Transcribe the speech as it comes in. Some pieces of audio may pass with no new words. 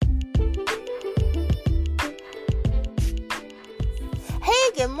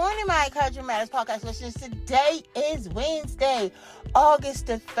Good morning, my Encouragement Matters podcast listeners. Today is Wednesday, August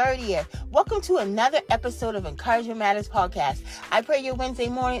the 30th. Welcome to another episode of Encouragement Matters podcast. I pray your Wednesday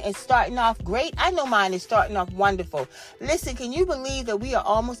morning is starting off great. I know mine is starting off wonderful. Listen, can you believe that we are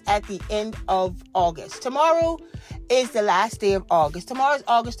almost at the end of August? Tomorrow is the last day of August. Tomorrow is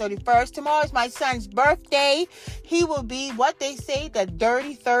August 31st. Tomorrow is my son's birthday. He will be, what they say, the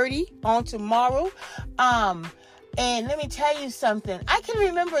dirty 30 on tomorrow. And let me tell you something. I can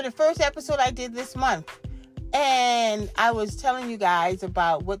remember the first episode I did this month. And I was telling you guys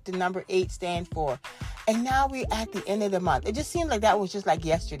about what the number 8 stands for. And now we're at the end of the month. It just seemed like that was just like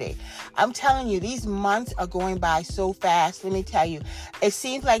yesterday. I'm telling you, these months are going by so fast. Let me tell you. It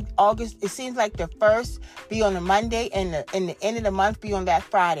seems like August, it seems like the first be on a Monday and the end of the month be on that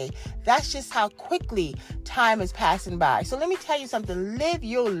Friday. That's just how quickly time is passing by. So let me tell you something. Live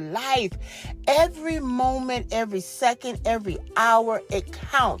your life. Every moment, every second, every hour, it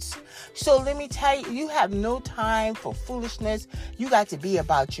counts. So let me tell you, you have no time for foolishness. You got to be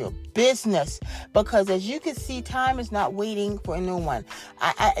about your business, because as you can see, time is not waiting for no one.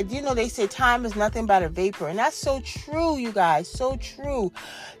 They say time is nothing but a vapor, and that's so true, you guys, so true.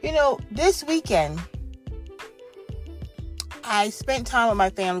 This weekend I spent time with my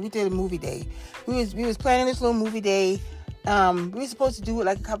family. We did a movie day. We was planning this little movie day. We were supposed to do it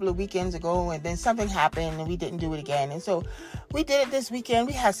like a couple of weekends ago, and then something happened and we didn't do it again. And so we did it this weekend.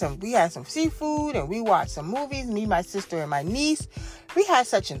 We had some seafood and we watched some movies, me, my sister, and my niece. We had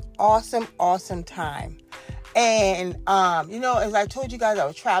such an awesome time. And, as I told you guys, I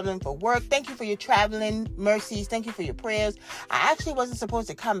was traveling for work. Thank you for your traveling mercies. Thank you for your prayers. I actually wasn't supposed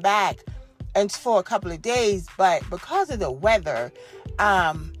to come back for a couple of days, but because of the weather,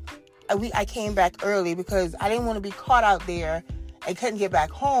 I came back early because I didn't want to be caught out there and couldn't get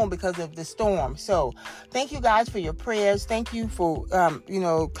back home because of the storm. So thank you guys for your prayers. Thank you for,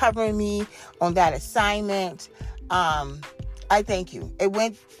 covering me on that assignment. I thank you. It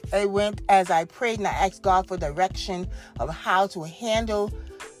went as I prayed, and I asked God for direction of how to handle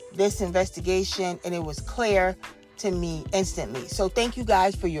this investigation, and it was clear to me instantly. So thank you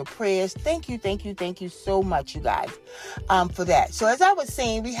guys for your prayers. Thank you so much, you guys, for that. So as I was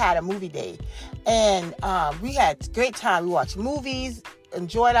saying, we had a movie day, and we had a great time. We watched movies,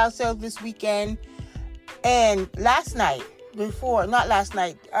 enjoyed ourselves this weekend. And Monday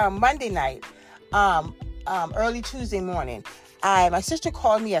night, early Tuesday morning, my sister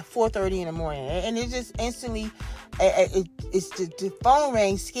called me at 4:30 in the morning, and it just instantly, the phone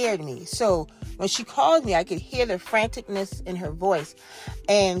rang, scared me. So when she called me, I could hear the franticness in her voice,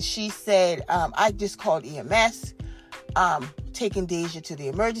 and she said, I just called EMS, taking Deja to the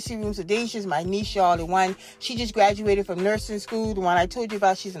emergency room. So Deja's my niece, y'all, the one, she just graduated from nursing school, the one I told you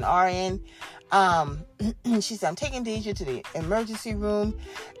about, she's an RN. She said, I'm taking Deja to the emergency room.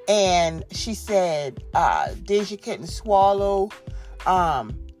 And she said, Deja couldn't swallow.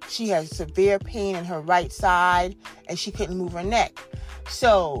 She has severe pain in her right side, and she couldn't move her neck.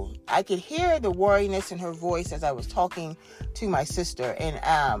 So I could hear the worriness in her voice as I was talking to my sister. And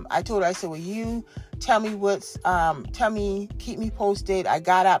I told her, I said, well, you tell me, keep me posted. I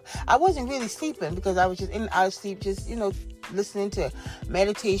got up. I wasn't really sleeping because I was just in and out of sleep, just, listening to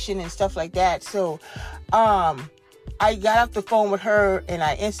meditation and stuff like that. So I got off the phone with her, and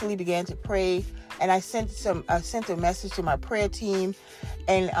I instantly began to pray. And I sent a message to my prayer team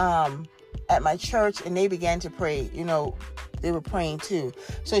and at my church, and they began to pray. They were praying too.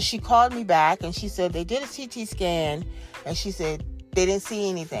 So she called me back, and she said they did a CT scan, and she said they didn't see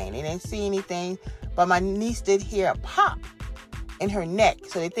anything. But my niece did hear a pop in her neck,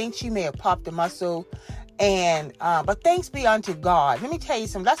 so they think she may have popped a muscle. And but thanks be unto God. Let me tell you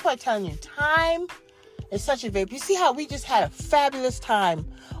something. That's why I'm telling you, time is such a vapor. You see how we just had a fabulous time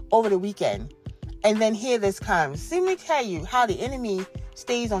over the weekend, and then here this comes. See, let me tell you how the enemy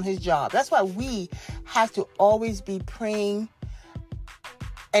stays on his job. That's why we have to always be praying.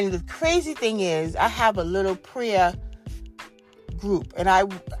 And the crazy thing is, I have a little prayer group, and I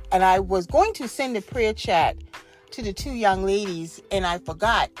was going to send a prayer chat to the 2 young ladies, and I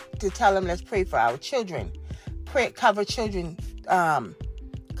forgot to tell them, let's pray for our children. Cover children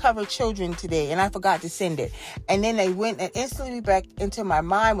today, and I forgot to send it. And then they went, and instantly back into my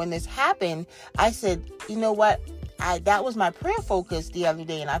mind when this happened, I said, you know what? That was my prayer focus the other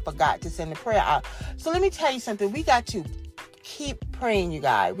day, and I forgot to send the prayer out. So let me tell you something. We got to keep praying, you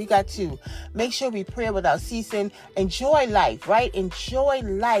guys. We got to make sure we pray without ceasing. Enjoy life, right? Enjoy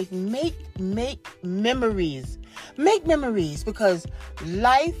life. Make memories. Make memories, because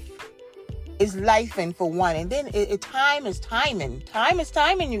life is lifing for one. And then time is timing. Time is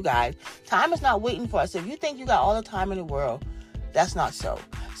timing, you guys. Time is not waiting for us. If you think you got all the time in the world, That's not so.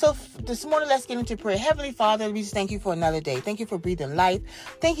 So this morning, let's get into prayer. Heavenly Father, we just thank you for another day. Thank you for breathing life.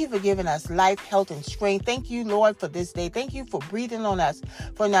 Thank you for giving us life, health, and strength. Thank you, Lord, for this day. Thank you for breathing on us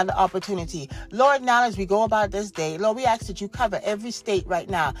for another opportunity. Lord, now as we go about this day, Lord, we ask that you cover every state right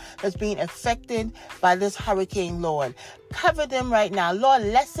now that's being affected by this hurricane, Lord. Cover them right now. Lord,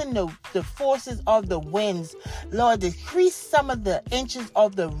 lessen the forces of the winds. Lord, decrease some of the inches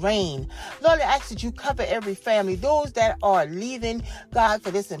of the rain. Lord, I ask that you cover every family. Those that are leaving, God, for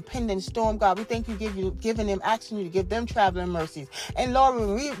this impending storm, God, we thank you giving them, asking you to give them traveling mercies. And Lord,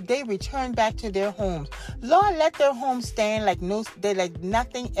 when they return back to their homes, Lord, let their homes stand like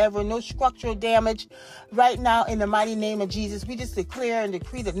nothing ever, no structural damage. Right now, in the mighty name of Jesus, we just declare and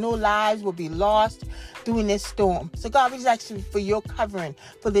decree that no lives will be lost during this storm. So God, we just ask you for your covering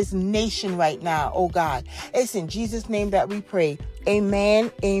for this nation right now, oh God. It's in Jesus' name that we pray.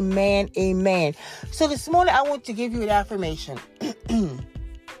 Amen, amen, amen. So this morning, I want to give you an affirmation.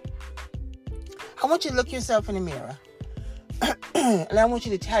 I want you to look yourself in the mirror. And I want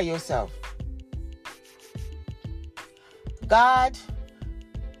you to tell yourself, God,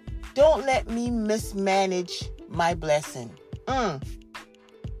 don't let me mismanage my blessing.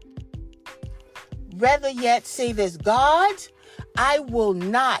 Rather yet say this, God, I will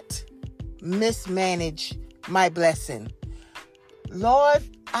not mismanage my blessing. Lord,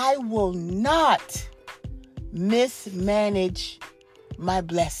 I will not mismanage my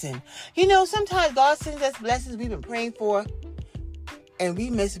blessing. You know, sometimes God sends us blessings we've been praying for and we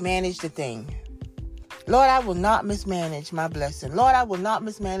mismanage the thing. Lord, I will not mismanage my blessing. Lord, I will not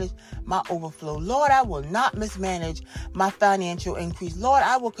mismanage my overflow. Lord, I will not mismanage my financial increase. Lord,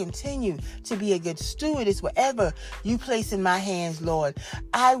 I will continue to be a good stewardess whatever you place in my hands, Lord.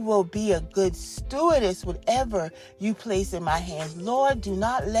 I will be a good stewardess whatever you place in my hands. Lord, do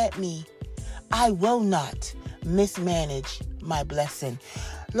not let me. I will not mismanage my blessing.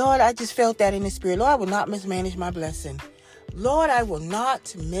 Lord, I just felt that in the spirit. Lord, I will not mismanage my blessing. Lord, I will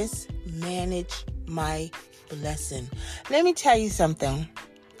not mismanage my blessing. Let me tell you something.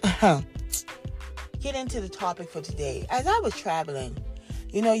 Get into the topic for today. As I was traveling,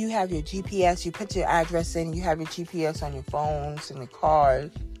 you know, you have your GPS, you put your address in, you have your GPS on your phones and the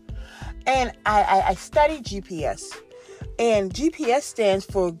cars. And I studied GPS. And GPS stands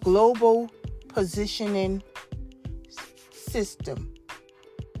for Global Positioning System.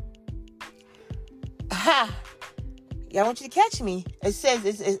 Aha! Yeah, I want you to catch me. It says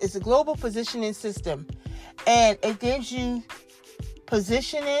it's a global positioning system. And it gives you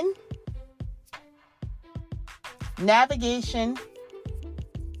positioning, navigation,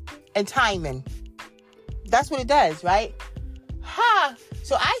 and timing. That's what it does, right?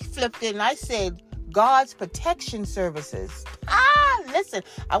 So I flipped it and I said, God's protection services. Listen,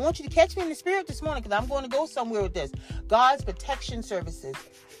 I want you to catch me in the spirit this morning because I'm going to go somewhere with this. God's protection services.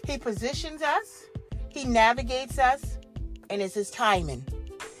 He positions us. He navigates us. And it's his timing.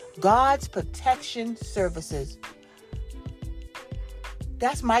 God's protection services.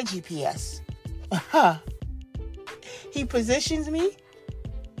 That's my GPS. He positions me.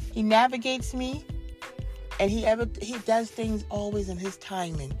 He navigates me. And he does things always in his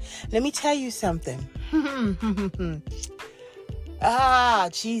timing. Let me tell you something.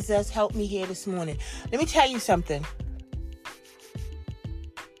 Jesus, help me here this morning. Let me tell you something.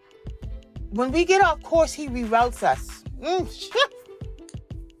 When we get off course, he reroutes us.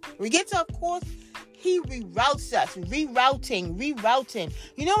 We get off course, he reroutes us. Rerouting.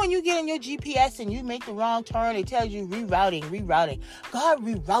 You know when you get in your GPS and you make the wrong turn, it tells you rerouting. God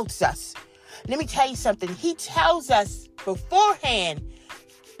reroutes us. Let me tell you something. He tells us beforehand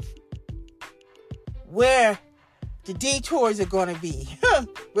where the detours are going to be,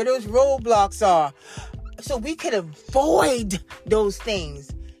 where those roadblocks are, so we could avoid those things.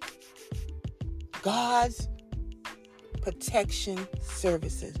 God's protection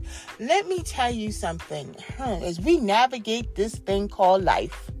services. Let me tell you something. As we navigate this thing called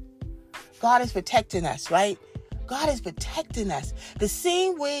life, God is protecting us, right? God is protecting us. The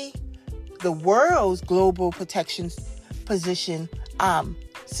same way the world's global protection position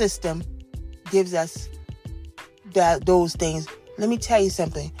system gives us those things. Let me tell you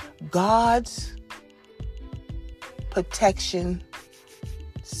something. God's protection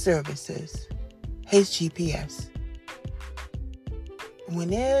services, his GPS. When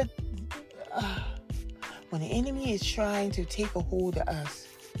the enemy is trying to take a hold of us,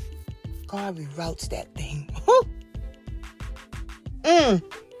 God reroutes that thing.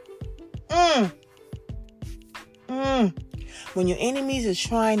 When your enemies are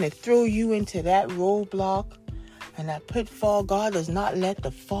trying to throw you into that roadblock And that pitfall, God does not let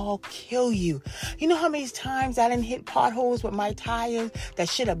the fall kill you. You know how many times I done hit potholes with my tires that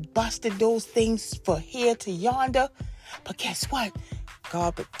should have busted those things for here to yonder? But guess what?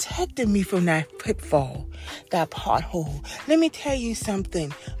 God protected me from that pitfall, that pothole. Let me tell you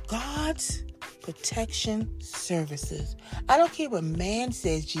something. God's protection services. I don't care what man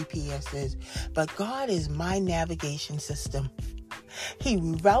says GPS is, but God is my navigation system. He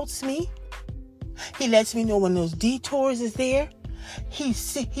routes me. He lets me know when those detours is there. He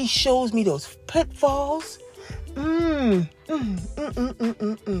shows me those pitfalls. And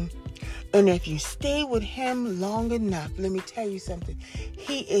if you stay with him long enough, let me tell you something.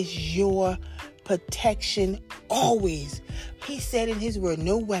 He is your protection always. He said in his word,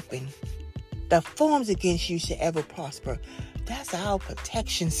 no weapon that forms against you shall ever prosper. That's our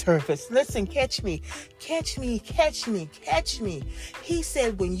protection service. Listen, catch me. He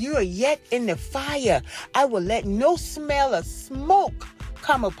said, when you are yet in the fire, I will let no smell of smoke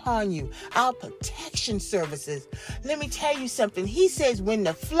come upon you. Our protection services. Let me tell you something. He says, when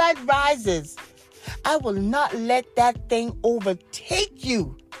the flood rises, I will not let that thing overtake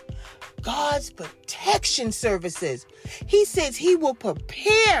you. God's protection services. He says he will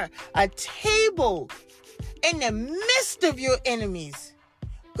prepare a table in the midst of your enemies.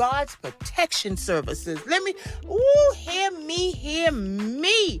 God's protection services. Hear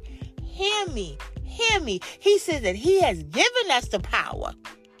me. He says that he has given us the power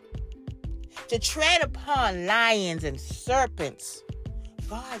to tread upon lions and serpents.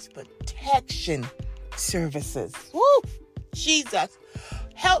 God's protection services. Woo! Jesus.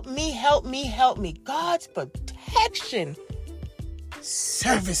 Help me. God's protection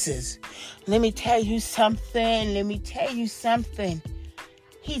services. Let me tell you something.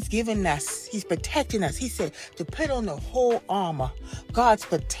 He's protecting us. He said to put on the whole armor. God's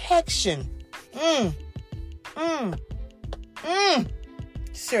protection.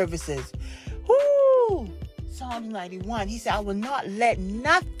 Services. Woo! Psalms 91. He said, I will not let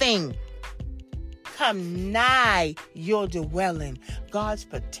nothing come nigh your dwelling. God's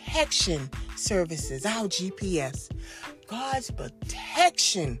protection services. Our GPS. God's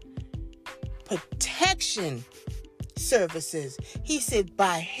protection services. He said,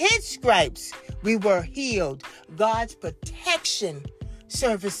 by his stripes we were healed. God's protection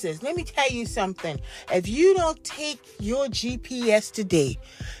services. Let me tell you something. If you don't take your GPS today,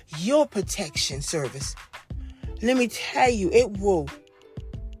 your protection service, let me tell you, it will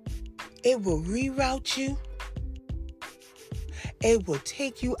reroute you. It will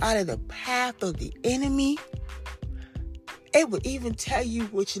take you out of the path of the enemy. It will even tell you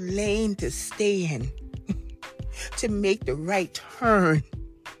which lane to stay in to make the right turn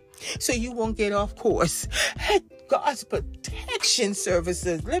so you won't get off course. God's protection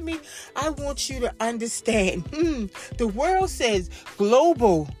services. I want you to understand. The world says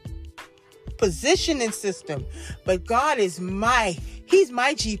global positioning system, but God is He's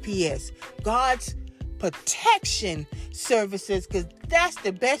my GPS. God's protection services, because that's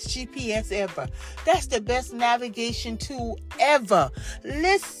the best GPS ever. That's the best navigation tool ever.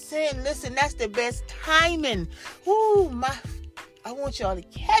 Listen, that's the best timing. I want y'all to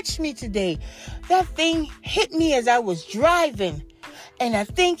catch me today. That thing hit me as I was driving, and that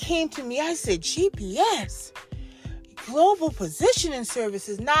thing came to me. I said, GPS, global positioning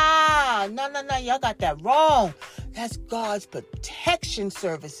services. Nah, y'all got that wrong. That's God's protection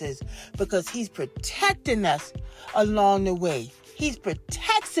services, because he's protecting us along the way. He's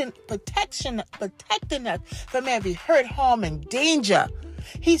protecting us from every hurt, harm, and danger.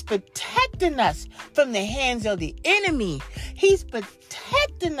 He's protecting us from the hands of the enemy. He's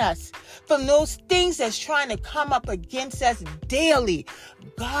protecting us from those things that's trying to come up against us daily.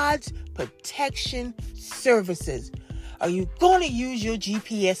 God's protection services. Are you going to use your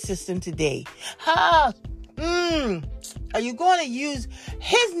GPS system today? Are you going to use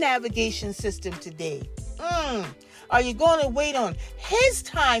his navigation system today? Are you going to wait on his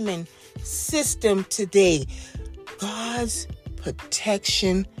timing system today? God's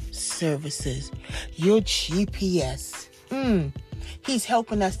protection services. Your GPS. He's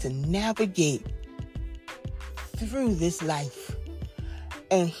helping us to navigate through this life.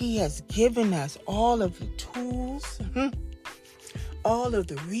 And he has given us all of the tools, all of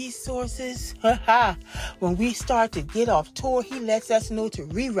the resources. When we start to get off tour, he lets us know to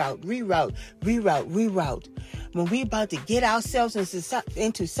reroute. When we about to get ourselves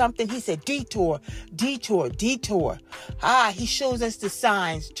into something, he said, detour. He shows us the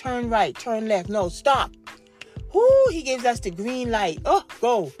signs. Turn right, turn left. No, stop. He gives us the green light.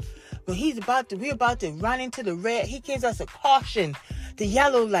 Go. When we're about to run into the red, he gives us a caution the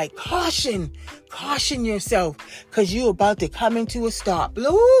yellow light. Caution yourself, because you're about to come into a stop.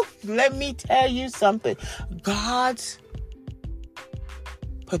 Ooh, let me tell you something. God's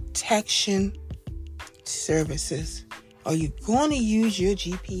protection services. Are you going to use your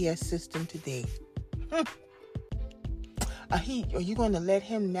GPS system today? Are you going to let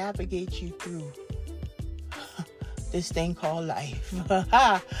him navigate you through this thing called life?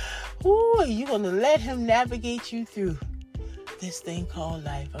 Ooh, are you going to let him navigate you through this thing called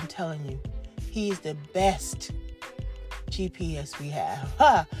life? I'm telling you, he is the best GPS we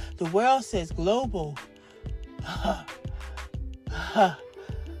have. The world says global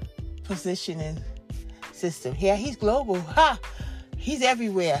positioning system. Yeah, he's global. He's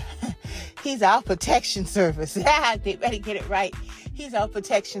everywhere. He's our protection service. They better get it right. He's our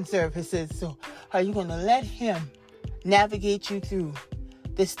protection services. So are you going to let him navigate you through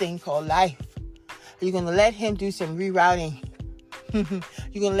this thing called life? Are you going to let him do some rerouting?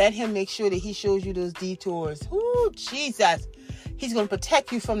 You're going to let him make sure that he shows you those detours. Ooh, Jesus. He's going to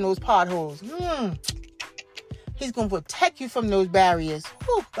protect you from those potholes. He's going to protect you from those barriers.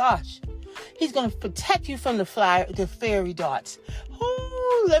 Oh, gosh. He's going to protect you from the fairy darts.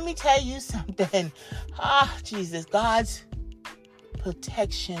 Oh, let me tell you something. Jesus. God's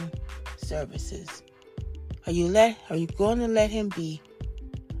protection services. Are you going to let him be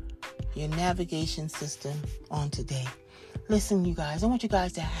your navigation system on today? Listen, you guys, I want you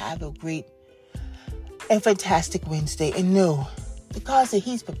guys to have a great and fantastic Wednesday. And know that God said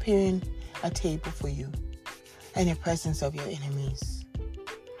he's preparing a table for you in the presence of your enemies.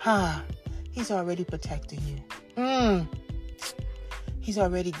 He's already protecting you. He's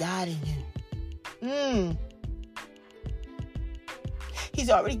already guiding you. He's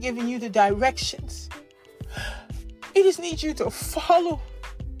already giving you the directions. He just needs you to follow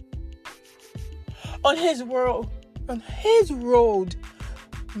on his road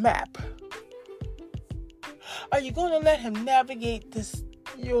map. Are you going to let him navigate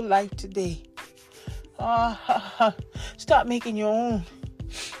your life today? Stop making your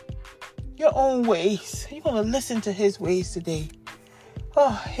own ways. You're going to listen to his ways today.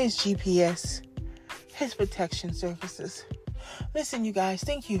 His GPS, his protection services. Listen, you guys,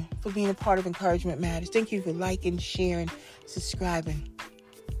 thank you for being a part of Encouragement Matters. Thank you for liking, sharing, subscribing.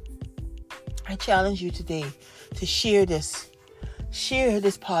 I challenge you today to share this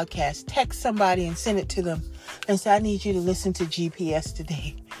podcast. Text somebody and send it to them and say, I need you to listen to GPS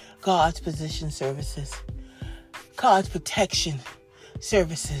today. God's position services. God's protection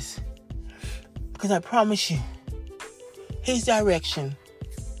services. Because I promise you, his direction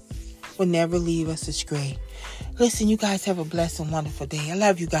will never leave us astray. Listen, you guys have a blessed and wonderful day. I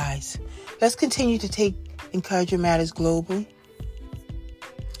love you guys. Let's continue to take Encouragement Matters global,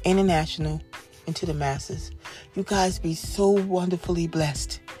 international, and to the masses. You guys be so wonderfully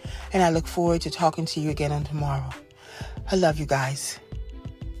blessed. And I look forward to talking to you again on tomorrow. I love you guys.